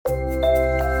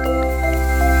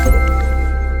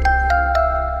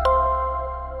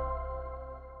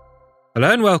Hello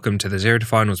and welcome to the Zero to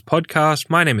Finals podcast.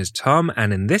 My name is Tom,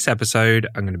 and in this episode,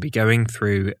 I'm going to be going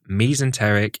through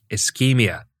mesenteric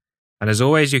ischemia. And as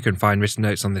always, you can find written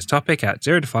notes on this topic at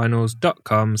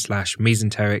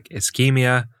zerotofinals.com/mesenteric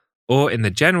ischemia or in the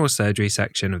general surgery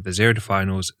section of the Zero to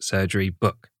Finals surgery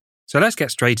book. So let's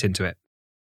get straight into it.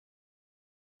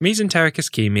 Mesenteric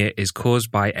ischemia is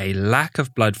caused by a lack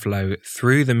of blood flow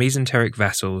through the mesenteric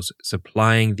vessels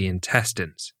supplying the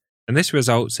intestines, and this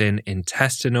results in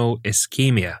intestinal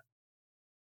ischemia.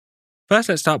 First,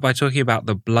 let's start by talking about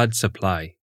the blood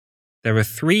supply. There are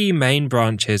three main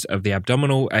branches of the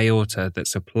abdominal aorta that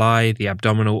supply the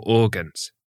abdominal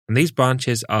organs, and these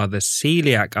branches are the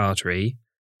celiac artery,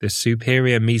 the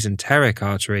superior mesenteric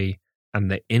artery, and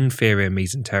the inferior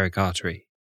mesenteric artery.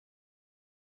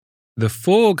 The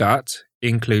foregut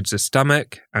includes the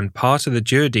stomach and part of the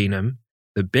duodenum,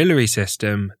 the biliary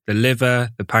system, the liver,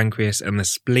 the pancreas, and the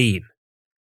spleen,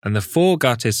 and the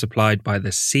foregut is supplied by the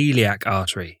celiac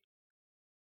artery.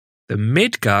 The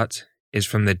midgut is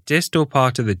from the distal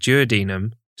part of the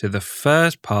duodenum to the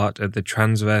first part of the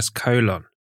transverse colon,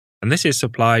 and this is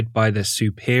supplied by the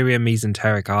superior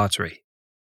mesenteric artery.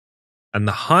 And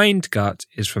the hindgut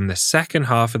is from the second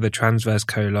half of the transverse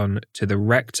colon to the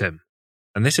rectum,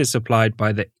 and this is supplied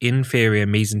by the inferior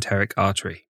mesenteric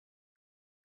artery.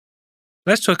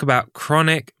 Let's talk about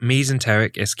chronic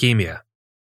mesenteric ischemia.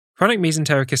 Chronic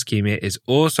mesenteric ischemia is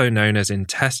also known as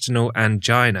intestinal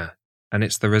angina, and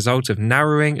it's the result of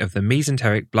narrowing of the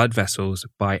mesenteric blood vessels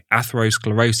by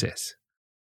atherosclerosis.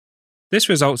 This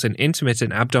results in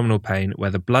intermittent abdominal pain where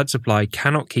the blood supply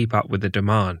cannot keep up with the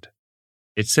demand.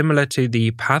 It's similar to the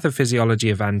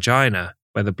pathophysiology of angina,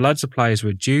 where the blood supply is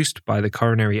reduced by the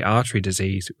coronary artery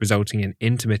disease, resulting in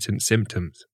intermittent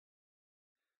symptoms.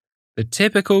 The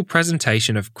typical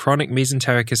presentation of chronic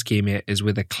mesenteric ischemia is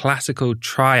with a classical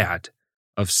triad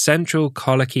of central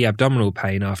colicky abdominal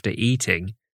pain after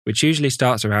eating, which usually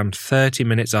starts around 30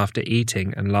 minutes after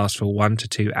eating and lasts for 1 to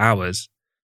 2 hours,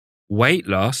 weight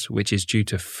loss, which is due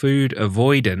to food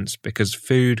avoidance because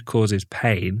food causes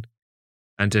pain,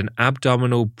 and an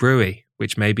abdominal bruit,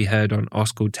 which may be heard on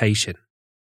auscultation.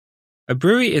 A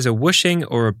bruit is a whooshing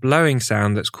or a blowing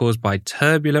sound that's caused by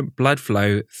turbulent blood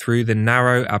flow through the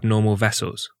narrow abnormal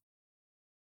vessels.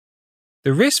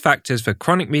 The risk factors for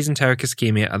chronic mesenteric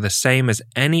ischemia are the same as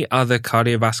any other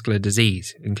cardiovascular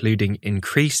disease, including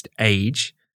increased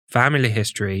age, family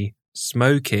history,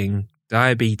 smoking,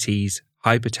 diabetes,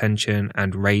 hypertension,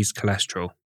 and raised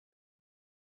cholesterol.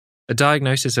 A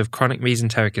diagnosis of chronic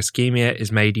mesenteric ischemia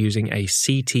is made using a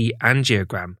CT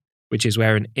angiogram, which is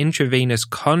where an intravenous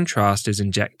contrast is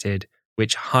injected,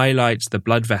 which highlights the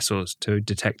blood vessels to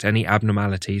detect any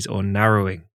abnormalities or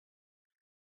narrowing.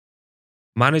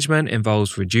 Management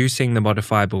involves reducing the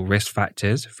modifiable risk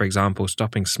factors, for example,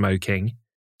 stopping smoking,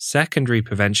 secondary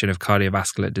prevention of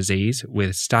cardiovascular disease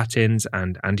with statins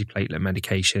and antiplatelet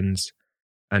medications,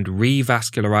 and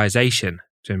revascularization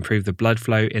to improve the blood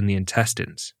flow in the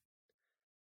intestines.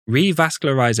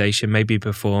 Revascularization may be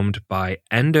performed by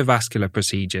endovascular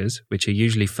procedures, which are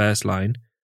usually first line,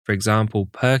 for example,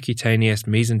 percutaneous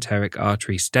mesenteric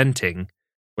artery stenting,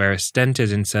 where a stent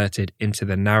is inserted into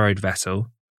the narrowed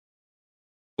vessel,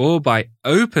 or by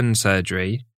open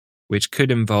surgery, which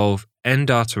could involve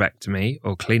endarterectomy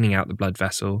or cleaning out the blood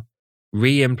vessel,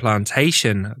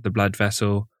 reimplantation of the blood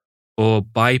vessel, or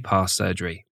bypass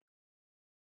surgery.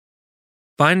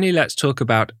 Finally, let's talk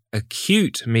about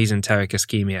acute mesenteric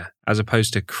ischemia as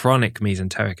opposed to chronic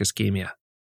mesenteric ischemia.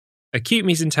 Acute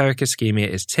mesenteric ischemia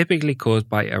is typically caused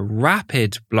by a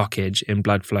rapid blockage in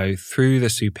blood flow through the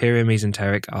superior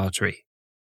mesenteric artery.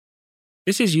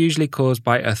 This is usually caused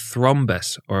by a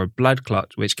thrombus or a blood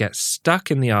clot which gets stuck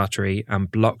in the artery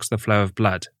and blocks the flow of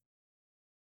blood.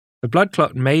 The blood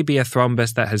clot may be a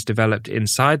thrombus that has developed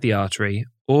inside the artery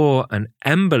or an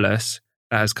embolus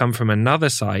that has come from another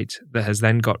site that has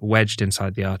then got wedged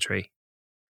inside the artery.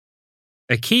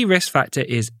 A key risk factor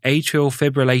is atrial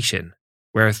fibrillation,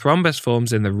 where a thrombus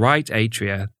forms in the right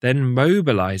atria, then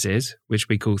mobilizes, which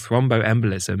we call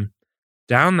thromboembolism,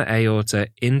 down the aorta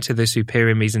into the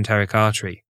superior mesenteric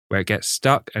artery, where it gets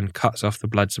stuck and cuts off the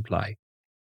blood supply.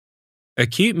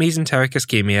 Acute mesenteric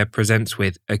ischemia presents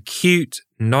with acute,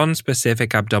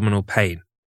 non-specific abdominal pain.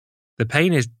 The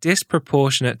pain is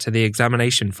disproportionate to the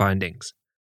examination findings.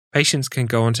 Patients can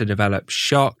go on to develop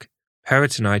shock,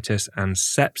 peritonitis, and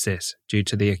sepsis due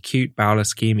to the acute bowel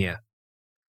ischemia.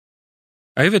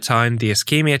 Over time, the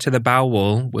ischemia to the bowel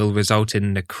wall will result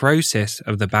in necrosis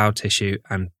of the bowel tissue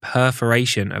and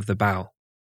perforation of the bowel.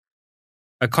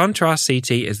 A contrast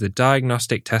CT is the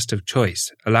diagnostic test of choice,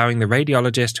 allowing the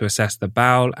radiologist to assess the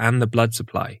bowel and the blood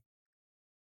supply.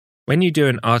 When you do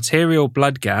an arterial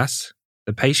blood gas,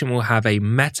 the patient will have a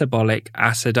metabolic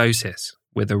acidosis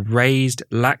with a raised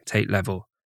lactate level,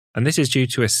 and this is due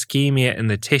to ischemia in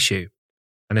the tissue.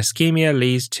 And ischemia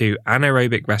leads to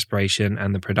anaerobic respiration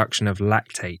and the production of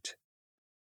lactate.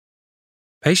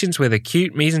 Patients with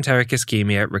acute mesenteric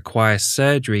ischemia require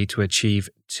surgery to achieve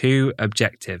two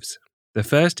objectives. The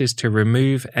first is to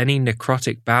remove any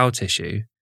necrotic bowel tissue,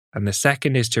 and the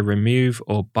second is to remove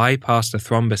or bypass the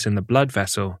thrombus in the blood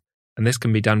vessel, and this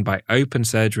can be done by open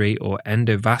surgery or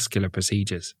endovascular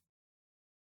procedures.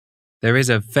 There is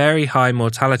a very high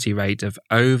mortality rate of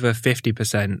over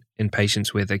 50% in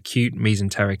patients with acute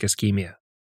mesenteric ischemia.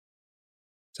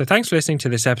 So thanks for listening to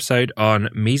this episode on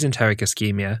mesenteric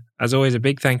ischemia. As always, a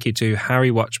big thank you to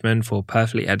Harry Watchman for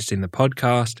perfectly editing the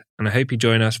podcast, and I hope you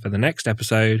join us for the next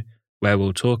episode where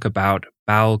we'll talk about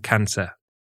bowel cancer.